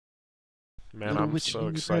Man, I'm so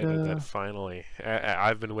excited that finally...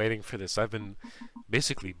 I've been waiting for this. I've been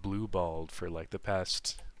basically blue-balled for like the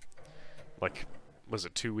past... like, was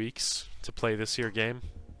it 2 weeks to play this here game?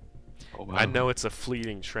 Oh, wow. I know it's a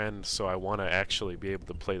fleeting trend, so I want to actually be able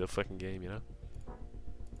to play the fucking game, you know?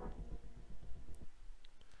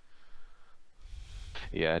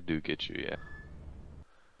 Yeah, I do get you, yeah.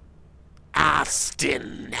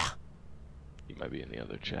 Austin! You might be in the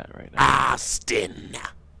other chat right now. Austin!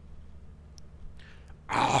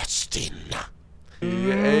 Austin!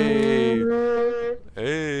 Hey! Hey!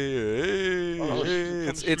 Hey! Oh, Hey.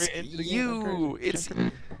 It's you!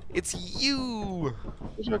 It's you!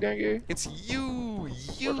 What's up, gang? It's you!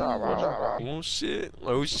 You! What's up? Oh shit!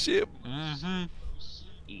 Oh shit! Mm-hmm.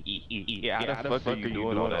 Yeah, how the fuck are you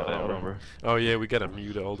doing all that, remember? Oh yeah, we gotta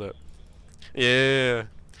mute all that. Yeah.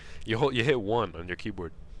 You hit 1 on your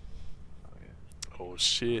keyboard. Oh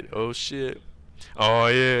shit! Oh shit! Oh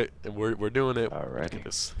yeah! We're doing it. Alright. Look at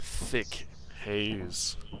this thick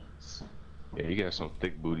haze. Yeah, you got some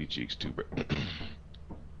thick booty cheeks too, bro.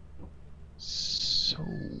 So.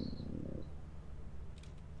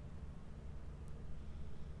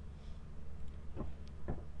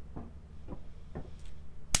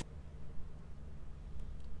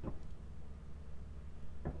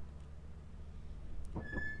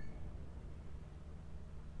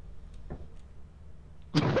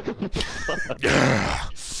 Yeah.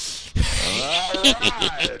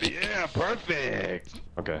 Alright, yeah, perfect.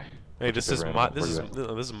 Okay. Hey, this is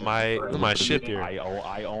my ship here.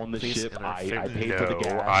 I own the ship. I paid no, for the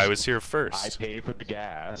gas. I was here first. I paid for the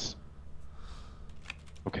gas.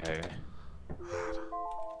 Okay.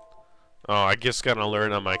 Oh, I just gotta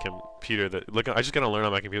learn on my computer that I just gotta learn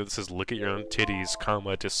on my computer that says "look at your own titties,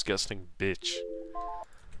 comma disgusting bitch."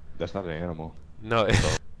 That's not an animal. No,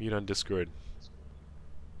 mute on Discord.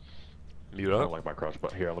 Mute I up. don't like my crouch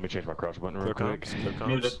button. Here, let me change my crouch button real Click quick.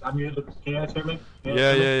 comms. I'm muted. Can you guys hear me?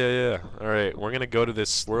 Yeah. Alright, we're gonna go to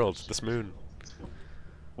this world, this moon.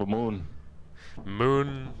 What moon?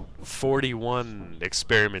 Moon 41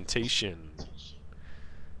 experimentation.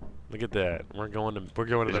 Look at that. We're going to the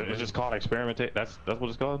moon. It's just called experimentate. That's what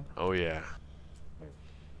it's called? Oh yeah.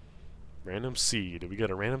 Random seed. We got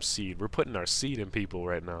a random seed. We're putting our seed in people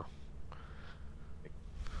right now.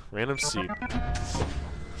 Random seed.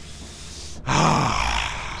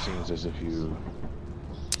 Seems as if you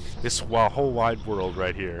This whole wide world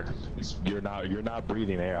right here. you're not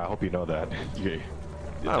breathing air. I hope you know that.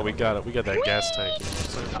 Oh, we got it. We got that gas tank.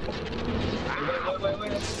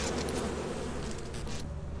 Wait.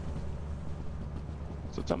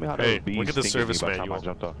 So tell me how Hey, those bees look at the sting me service by the time I manual.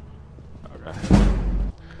 jumped off. Okay.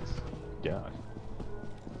 Yeah.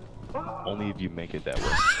 Only if you make it that way.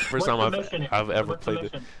 First time I've ever played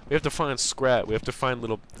it. We have to find scrap. We have to find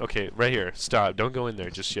little. Okay, right here. Stop. Don't go in there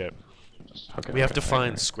just yet. Okay. We have to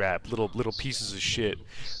find scrap. Little pieces of shit.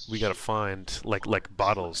 We gotta find like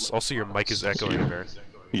bottles. Also, your mic is echoing there.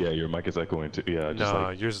 Yeah, your mic is echoing too. Yeah. Just No,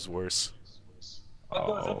 like, yours is worse.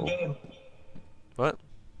 Echo is in game. What?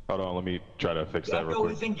 hold on. Let me try to fix that real Echo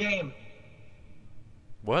quick. is in game.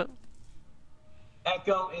 What?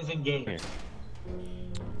 Echo is in game. Here.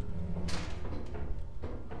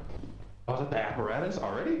 Oh, is that the apparatus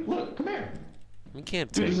already? Look, come here. We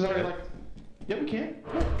can't Dude, take this is already that. like. Yeah, we can.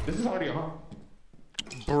 Look, this is already on.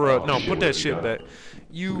 Bro, Oh, no, shit, put what that we shit got? back.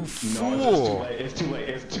 You No, fool! it's too late.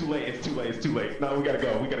 It's too late. No, we gotta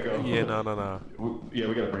go. Yeah, no. Yeah,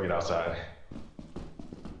 we gotta bring it outside.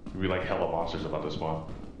 We like hella monsters about to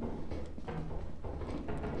spawn.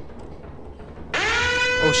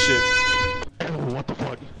 Oh shit. What the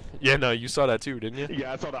fuck? Yeah, no, you saw that too, didn't you?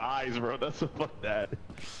 Yeah, I saw the eyes, bro. That's the fuck that.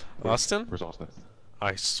 Austin? Where's Austin?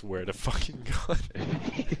 I swear to fucking God.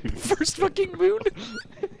 First fucking moon?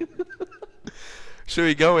 Should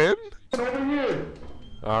we go in? Over here.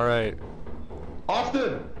 Alright.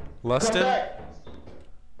 Austin. Lustin?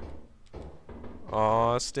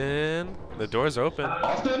 Austin? The door's open.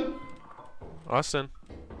 Austin. Austin?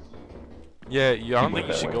 Yeah, I don't think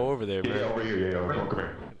you that should way. go over there, Yeah, bro. over here. Yeah, come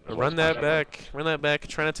here. Run that back. Run that back.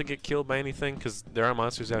 Try not to get killed by anything, because there are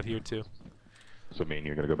monsters out here too. So me and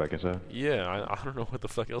you're gonna go back inside? Yeah, I don't know what the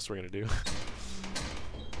fuck else we're gonna do.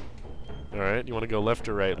 Alright, you want to go left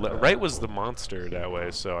or right? Right was the monster that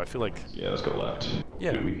way, so I feel like... Yeah, let's go left.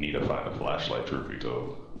 Yeah. Dude, we need to find a flashlight to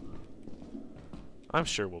Rito. I'm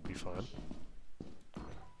sure we'll be fine.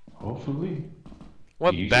 Hopefully.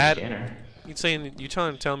 What Use your bad... scanner. You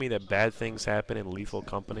tell me that bad things happen in Lethal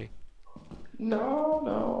Company?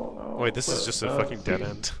 No. Wait, this is just a fucking dead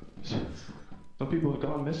end. Some people have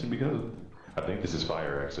gone missing because of it. I think this is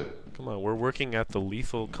fire exit. Come on, we're working at the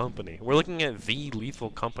Lethal Company. We're looking at the Lethal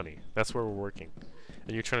Company. That's where we're working.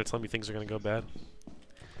 And you're trying to tell me things are gonna go bad?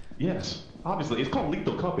 Yes. Obviously, it's called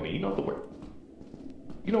lethal company. You know what the word?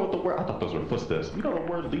 You know what the word? I thought those were footsteps. You know what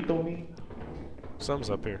the word lethal mean? Something's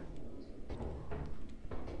up here.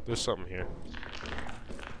 There's something here.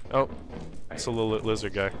 Oh, it's a little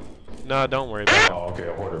lizard guy. Nah, don't worry about it. Oh, okay,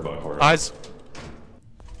 a hoarder bug. Hoarder. Eyes.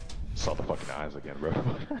 Saw the fucking eyes again, bro.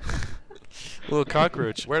 Little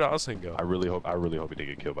cockroach. Where'd Austin go? I really hope he didn't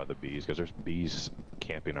get killed by the bees, because there's bees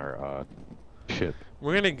camping our ship.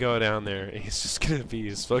 We're gonna go down there, and he's just gonna be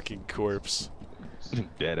his fucking corpse.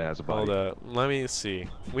 Dead ass body. Hold up. Let me see.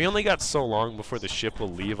 We only got so long before the ship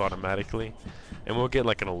will leave automatically, and we'll get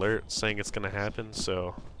like an alert saying it's gonna happen.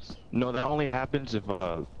 So. No, that only happens if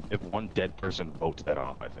one dead person votes that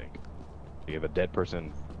off. I think. If a dead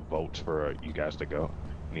person votes for you guys to go,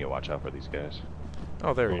 you need to watch out for these guys.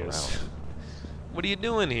 Oh, there he is. What are you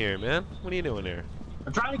doing here, man? What are you doing here?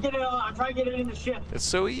 I'm trying to get it. I'm trying to get it in the ship. It's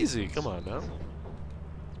so easy. Come on now.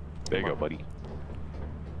 There you go, buddy.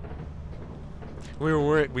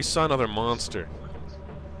 We saw another monster.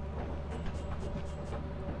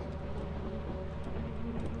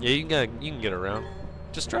 Yeah, you can get around.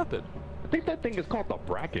 Just drop it. I think that thing is called the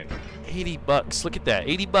Bracken. $80. Look at that.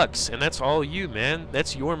 $80, and that's all you, man.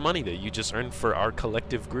 That's your money that you just earned for our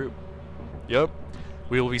collective group. Yep.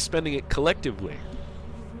 We will be spending it collectively.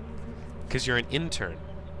 Because you're an intern.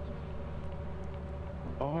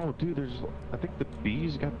 Oh, dude, I think the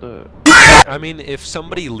bees got the... I mean, if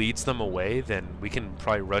somebody leads them away, then we can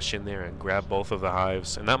probably rush in there and grab both of the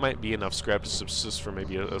hives. And that might be enough scrap to subsist for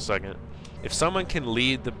maybe a second. If someone can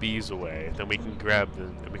lead the bees away, then we can grab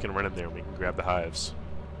them, and we can run in there and we can grab the hives.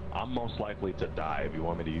 I'm most likely to die if you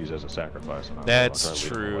want me to use as a sacrifice. That's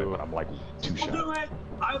true. Away, but I'm like 2 shots. I'll do it.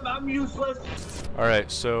 I'm useless.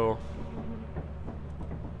 Alright, so...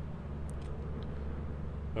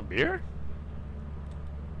 A beer?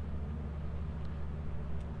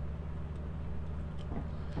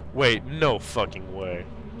 Wait, no fucking way.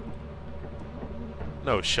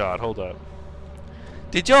 No shot, hold up.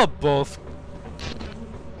 Did y'all both...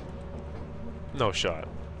 No shot.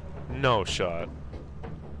 No shot.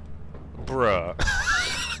 Bruh.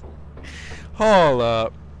 Hold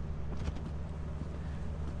up.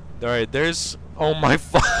 Alright, there's... Oh my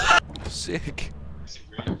fuck. Sick.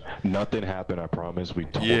 Nothing happened, I promise. We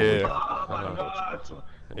totally... Yeah. Oh my god.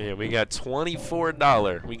 Yeah, we got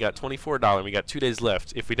 $24. We got $24. We got 2 days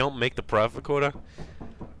left. If we don't make the profit quota,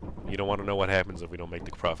 you don't want to know what happens if we don't make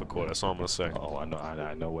the profit quota. That's all I'm gonna say. Oh, I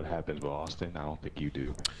know what happens, but Austin, I don't think you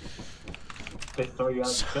do. They throw you out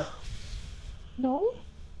of the ship. No.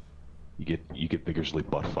 You get vigorously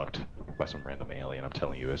butt fucked by some random alien. I'm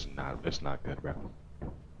telling you, it's not good, bro.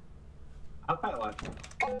 I'll probably watch.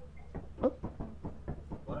 What?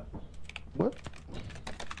 What? What?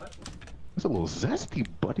 What? It's a little zesty,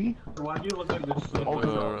 buddy. Why do you look like this?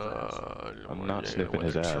 I'm not sniffing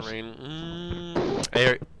his ass.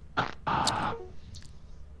 Hey,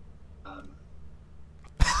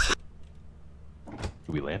 Did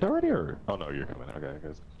we land already, or? Oh no, you're coming. Okay,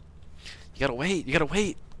 guys. you gotta wait. You gotta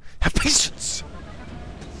wait. Have patience.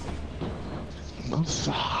 I'm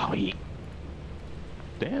sorry.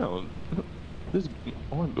 Damn. This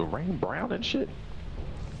on the rain brown and shit.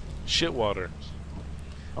 Shit water.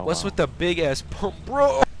 Oh, What's wow. with the big ass pump,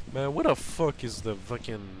 bro? Man, what the fuck is the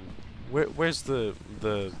fucking? Where's the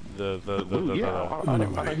Ooh, yeah,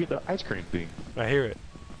 I hear the ice cream thing. I hear it.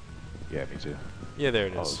 Yeah, me too. Yeah, there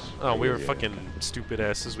it is. Oh, Oh, we yeah, were yeah. fucking stupid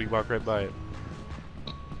asses. We walked right by it.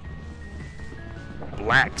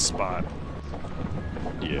 Black spot.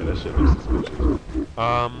 Yeah, that shit looks suspicious.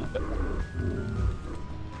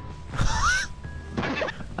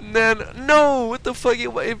 No! What the fuck?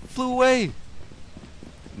 It flew away.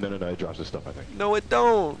 No, it drops this stuff, I think. No, it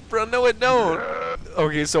don't, bro. No, it don't.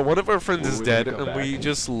 Okay, so one of our friends is We dead, need to and come we back.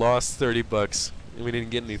 just lost $30, and we didn't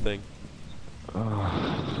get anything.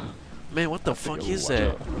 Man, what the fuck is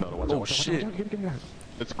that? Oh shit!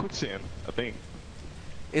 It's quicksand, I think.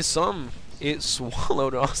 It's some. It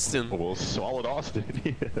swallowed Austin. Well, swallowed Austin.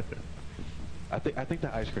 Yeah. I think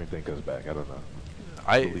the ice cream thing goes back. I don't know.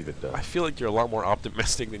 I believe it does. I feel like you're a lot more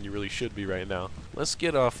optimistic than you really should be right now. Let's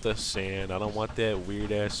get off the sand. I don't want that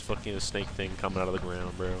weird ass fucking snake thing coming out of the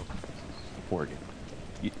ground, bro. Oregon.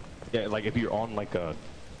 Yeah, like if you're on like a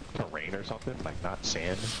terrain or something, like not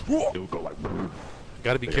sand, Whoa. it would go like.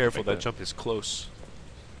 Gotta be They gotta careful. make That that. jump is close.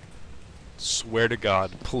 Swear to God,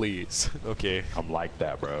 please. Okay. I'm like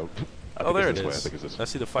that, bro. Oh, there it I is. think it's this I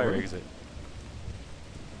see the fire Really? exit.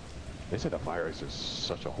 They said the fire exit is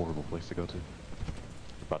such a horrible place to go to.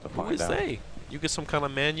 About to Who find is out. they? You get some kind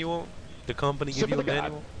of manual? The company give you a Sympathy God.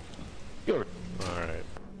 manual? You're- Alright.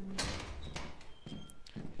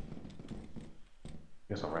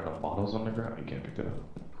 random bottles on the ground. You can't pick that up.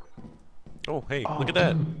 Oh, hey, look at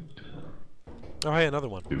that. Oh, hey, another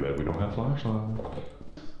one. Too bad we don't have flashlights.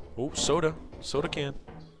 Oh, soda. Soda can.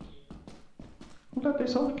 Who got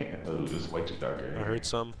this soda can? Oh, this is way too dark here. I heard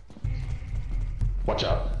some. Watch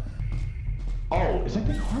out. Oh, is that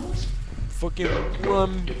thing harmless? Fucking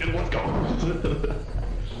run. Let's go.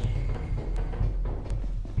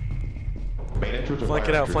 Main entrance or Flank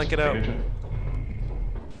it fire out, flank it out. entrance? Main entrance?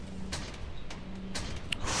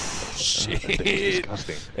 Shit.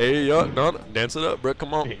 Disgusting. Hey, no, dance it up, bro.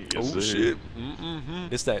 Come on. Yes, Oh sir. shit.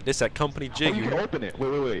 This that company Oh, jig. you can open it.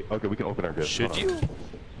 Wait. Okay, we can open our goods. Should Hold on. you?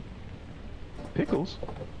 Pickles?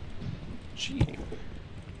 Gee.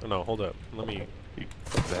 Oh no, hold up. Let me. You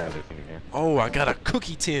have it in here. Oh, I got a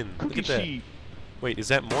cookie tin. Look Cookie at that. sheet. Wait, is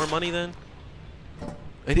that more money then?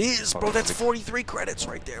 It is, bro. That's 43 credits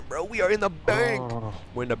right there, bro. We are in the bank. Oh.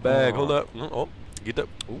 We're in the bag. Hold up. Oh, get that.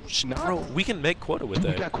 Oh, shit, Nah. bro. We can make quota with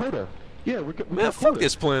Dude, we that. got quota. Yeah, we Man, got fuck quota.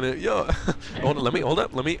 this planet, yo. Hold on, hold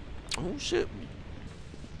up, let me. Oh shit.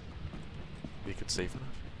 Make it safe enough.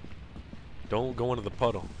 Don't go into the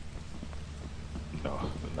puddle. No,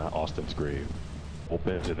 not Austin's grave.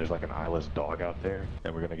 Opens and there's like an eyeless dog out there,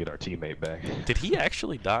 and we're gonna get our teammate back. Did he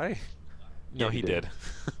actually die? No, Yeah, he he did.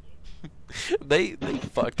 did. they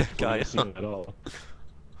fucked that guy We didn't see him up. at all.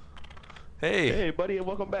 Hey, Hey, buddy, and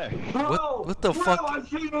welcome back. Bro, what the bro, fuck? I'm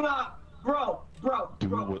shooting up. Bro,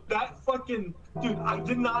 Dude, what- that fucking dude, I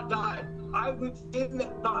did not die. I was in the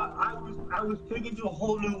I was taken to a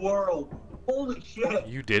whole new world. Holy shit.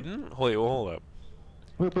 You didn't? Wait, well, hold up.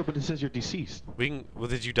 Wait, but it says you're deceased. We can. Well,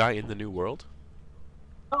 did you die in the new world?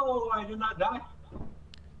 Oh, I did not die.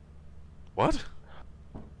 What?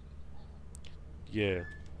 Yeah.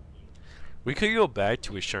 We could go back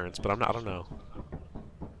to assurance, but I'm not. I don't know.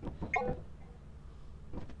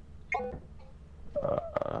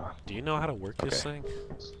 Do you know how to work this thing?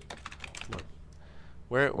 Come on.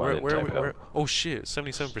 Where? Oh shit!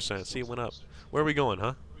 77%. See, it went up. Where are we going,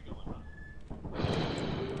 huh?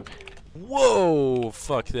 Whoa!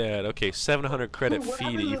 Fuck that. Okay, 700 credit Dude, what fee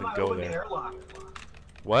to happens if even I go open the there. airlock?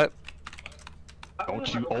 What?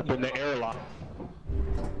 Don't you open the airlock.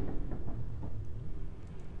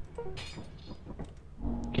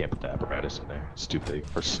 Can't put the apparatus in there. It's too big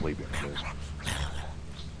for sleeping.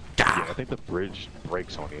 Yeah, I think the bridge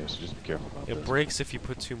breaks on you, so just be careful about It this. breaks if you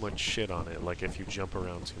put too much shit on it, like if you jump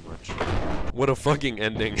around too much. What a fucking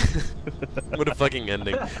ending. What a fucking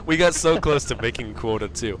ending. We got so close to making quota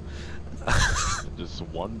too. Just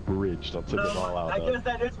one bridge. Don't take it all out. I though. guess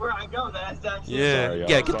that is where I go. That's actually Yeah, Sorry, y'all.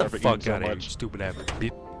 yeah, get Sorry the for fuck eating so out of here, you much. stupid ass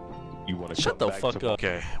bitch. You want to Shut the fuck up.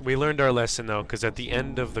 Okay, we learned our lesson though, because at the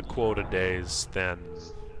end of the quota days, then...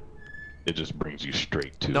 It just brings you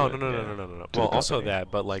straight to No. To Well, the also company.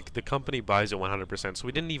 that, but like the company buys it 100%, so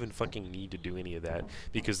we didn't even fucking need to do any of that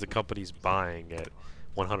because the company's buying it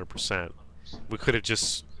 100%. We could have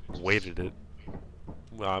just waited it.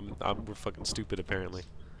 Well, we're fucking stupid apparently.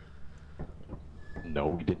 No,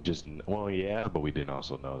 we didn't just. Well, yeah, but we didn't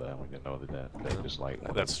also know that. We didn't know that they just like.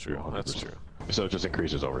 wanted That's to true. do That's 100%. true. So it just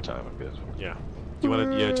increases over time, I guess. Yeah. You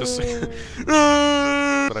wanna? Yeah, just.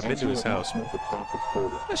 But I've been to his house. Shut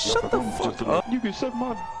the fuck up. You can suck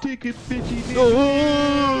my dick, bitchy.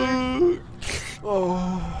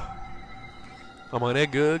 Oh. I'm on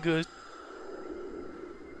that good.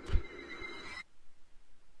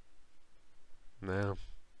 No.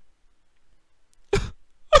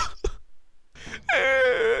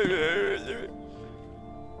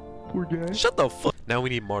 Poor guy. Shut the fuck. Now we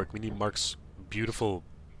need Mark. We need Mark's beautiful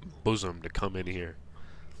bosom to come in here.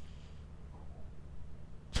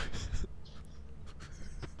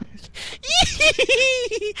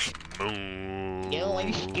 Yo,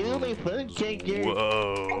 I steal my phone charger.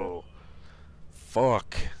 Whoa.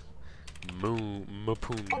 Fuck.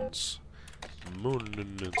 Mapoons.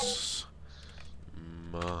 Moonins.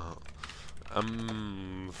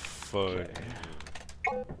 Fuck.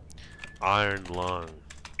 Iron lung.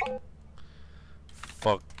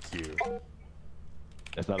 Fuck you.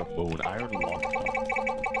 That's not a moon. Iron lung.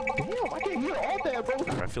 Damn, I can't hear all that,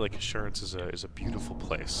 bro. I feel like Assurance is a beautiful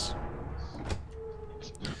place.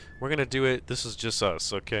 We're gonna do it. This is just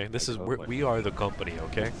us, okay? This is we are the company,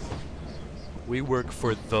 okay? We work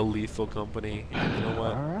for the Lethal Company. And you know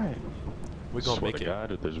what? All right. We're gonna Swear make to it.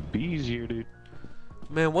 God, if there's bees here, dude.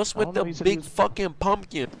 Man, what's I with don't know, the he said big he was- fucking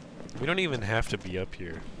pumpkin? We don't even have to be up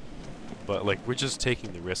here. But like we're just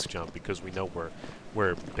taking the risk jump because we know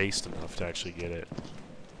we're based enough to actually get it.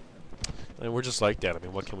 And we're just like that. I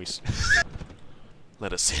mean, what can we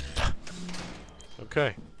let us in.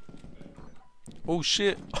 Okay. Oh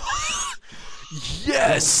shit.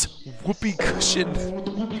 Yes! Whoopee cushion. Oh,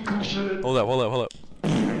 the whoopee cushion. Hold up.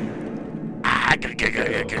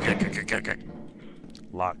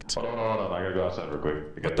 Locked. Hold on. I gotta go outside real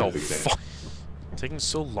quick. What the fuck? Taking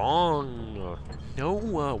so long. No,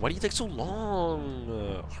 why do you take so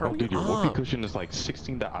long? Hurry dude, your whoopee up. cushion is like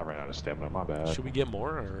 16. I ran out of stamina. My bad. Should we get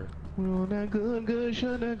more? Or? Well, that good,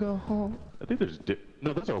 should I go home? I think there's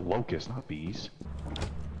no, those are locusts, not bees.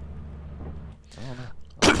 I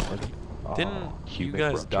don't know. Didn't you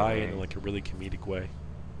guys die in like a really comedic way?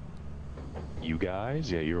 You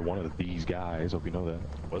guys? Yeah, you're one of these guys. Hope you know that.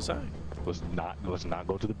 Was I? Let's not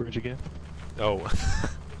go to the bridge again. Oh,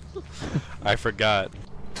 I forgot.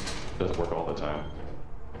 Doesn't work all the time.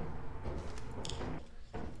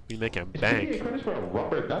 We make a bank. Credits for a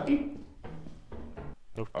rubber ducky?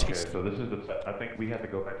 No Okay, taste. so this is the. I think we have to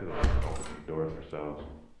go back to the opening doors ourselves.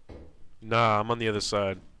 Nah, I'm on the other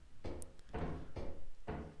side.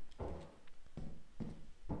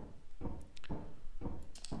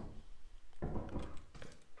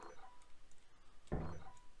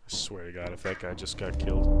 I swear to God, if that guy just got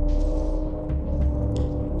killed.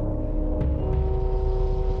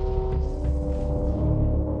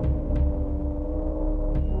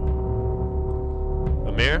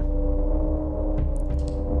 Amir?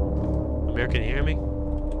 Amir, can you hear me?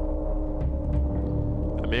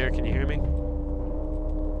 Amir, can you hear me?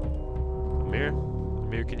 Amir?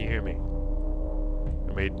 Amir, can you hear me?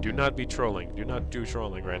 Amir, do not be trolling. Do not do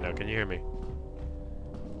trolling right now. Can you hear me?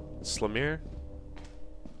 Slamir?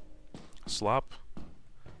 Slop?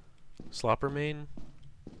 Slopper main?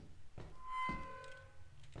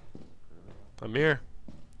 Amir?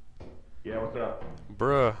 Yeah, what's up?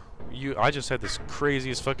 Bruh, I just had this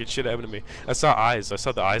craziest fucking shit happen to me. I saw eyes. I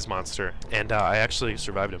saw the eyes monster, and I actually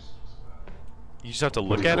survived him. You just have to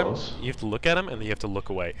look at him. You have to look at him, and then you have to look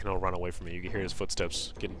away, and he'll run away from you. You can hear his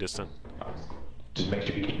footsteps getting distant. Just make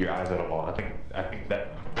sure you keep your eyes on the wall. I think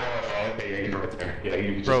that. Okay, yeah, he's right there. Yeah,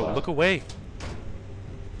 you Bro, look away.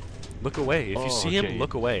 Look away. If you see him, okay.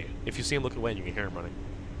 look away. If you see him, look away, and you can hear him running.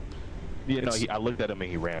 Yeah, no, I looked at him and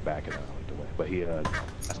he ran back and I looked away. But he,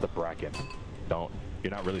 that's the bracket. You're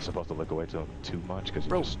not really supposed to look away to him too much because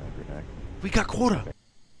you just snap your neck. We got quota.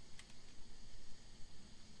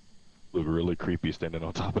 Look really creepy standing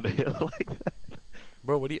on top of the hill like that.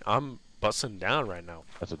 Bro, what do you? I'm busting down right now.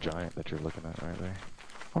 That's a giant that you're looking at right there.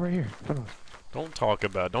 Oh, right here. In front of us. Don't talk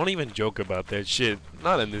about. Don't even joke about that shit.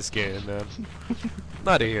 Not in this game, man.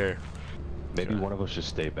 Not here. Maybe one of us should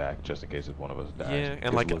stay back just in case if one of us dies. Yeah,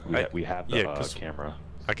 and like look, we have the camera.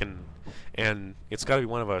 I can, and it's got to be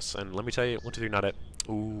one of us. And let me tell you, 1, 2, 3, not it.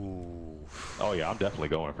 Ooh. Oh yeah, I'm definitely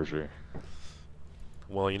going for sure.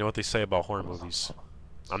 Well, you know what they say about horror movies.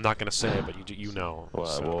 I'm not gonna say it, but you know. Well,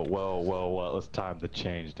 so. well, it's time to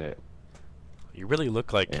change that. You really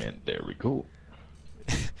look like. And there we go.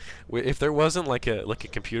 If there wasn't like a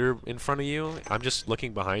computer in front of you, I'm just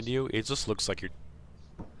looking behind you. It just looks like you're.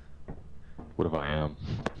 What if I am?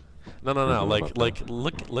 No.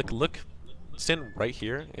 Look. Stand right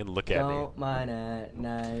here and look at me. Don't mind at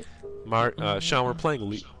night. Sean, we're playing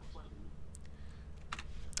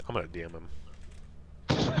I'm gonna DM him.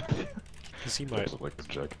 He might. Like a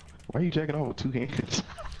check. Why are you jacking off with 2 hands?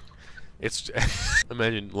 It's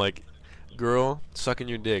imagine like girl sucking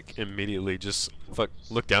your dick immediately. Just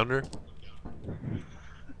look down her.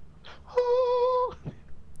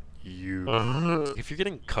 You. If you're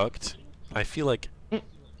getting cucked, I feel like.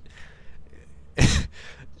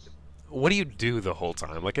 What do you do the whole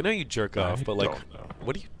time? Like I know you jerk off, but like,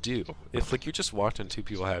 what do you do if like you're just watching 2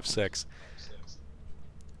 people have sex?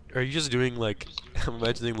 Are you just doing like? I'm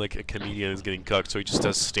imagining like a comedian is getting cucked, so he just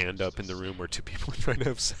does stand up in the room where 2 people are trying to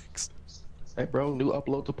have sex. Hey bro, new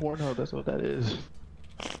upload to Pornhub. That's what that is.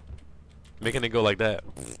 Making it go like that.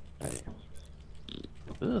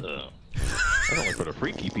 Ugh. That's only for the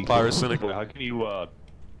freaky people. Pyrocynical. How can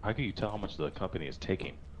you tell how much the company is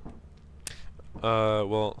taking?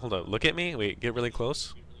 Well, hold on. Look at me. Wait, get really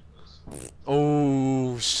close.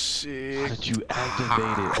 Oh shit! How did you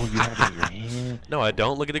activate it? Oh, you have it in your hand. No, I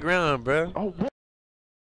don't. Look at the ground, bro. Oh, what?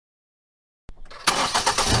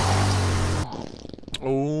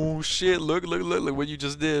 Oh shit! Look what you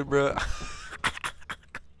just did, bro.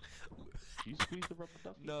 You squeeze the rubber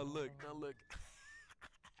ducky? No, look. Look what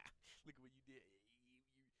you did.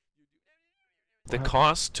 The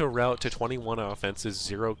cost to route to 21 offense is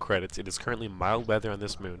 0 credits. It is currently mild weather on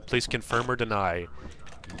this moon. Please confirm or deny.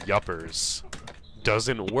 Yuppers.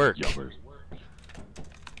 Doesn't work. Yuppers.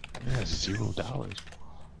 Yeah, $0.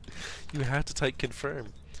 You have to type confirm.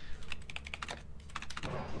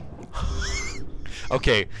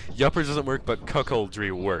 Okay, yuppers doesn't work, but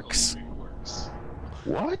cuckoldry works.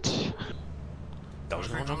 What?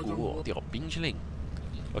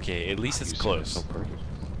 Okay, at least it's close.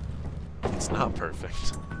 It's not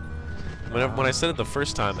perfect. When I said it the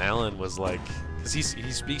first time, Alan was like, because he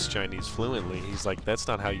speaks Chinese fluently, he's like, that's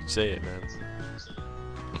not how you say it, man.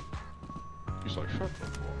 He's like, shut the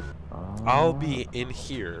fuck. I'll be in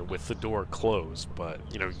here with the door closed, but,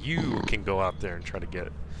 you know, you can go out there and try to get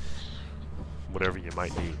whatever you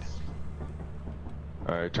might need.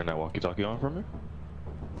 Alright, turn that walkie-talkie on for me.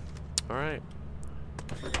 Alright.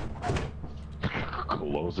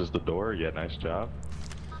 Closes the door. Yeah, nice job.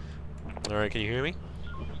 Alright, can you hear me?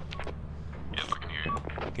 Yes, I can hear you.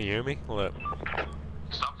 Can you hear me? Hold up.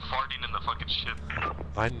 Stop farting in the fucking shit.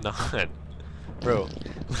 I'm not. Bro,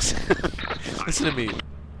 listen to me.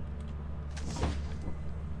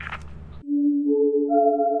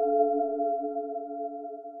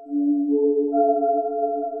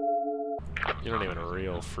 You're not even a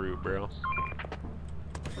real fruit, bro.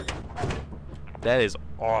 That is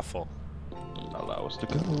awful. Allow us to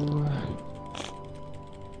go.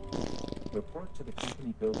 Report to the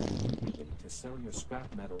company building immediately to sell your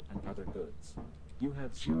scrap metal and other goods. You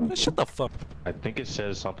have 0. Shut the fuck. I think it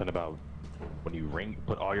says something about when you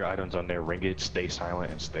put all your items on there, ring it, stay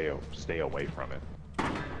silent, and stay away from it.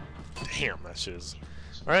 Damn, that shit is.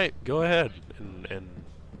 Alright, go ahead and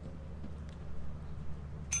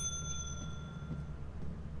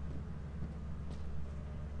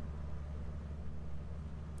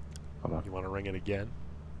you want to ring it again?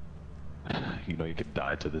 You know you could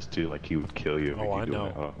die to this too. Like he would kill you. Oh, I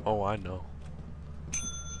know. Oh, I know.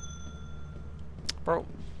 Bro,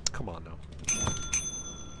 come on now.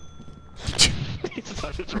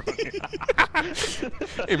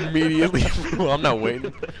 Immediately. Well, I'm not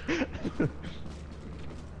waiting.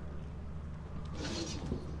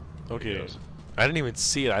 Okay. I didn't even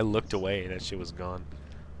see it. I looked away and that shit was gone.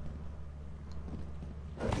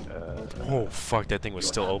 Oh fuck, that thing was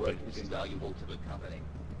still open.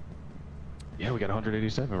 Yeah, we got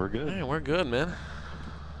 187. We're good. Man, we're good, man.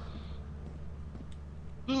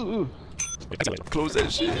 Close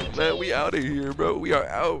that shit, man. We out of here, bro. We are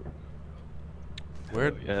out.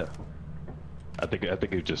 Where? Yeah. I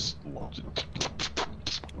think we just launch it.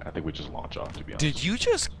 I think we just launch off, to be honest. Did you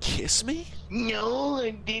just kiss me? No,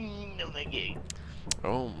 I didn't. Oh my god.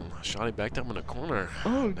 Oh, Shotty backed up in the corner.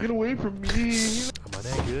 Oh, get away from me! Am I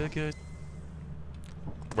that good? Good.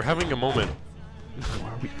 We're having a moment.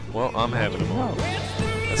 Well, I'm having a moment.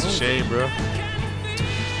 That's a shame, bro.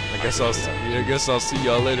 I guess I'll see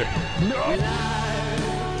y'all later. No!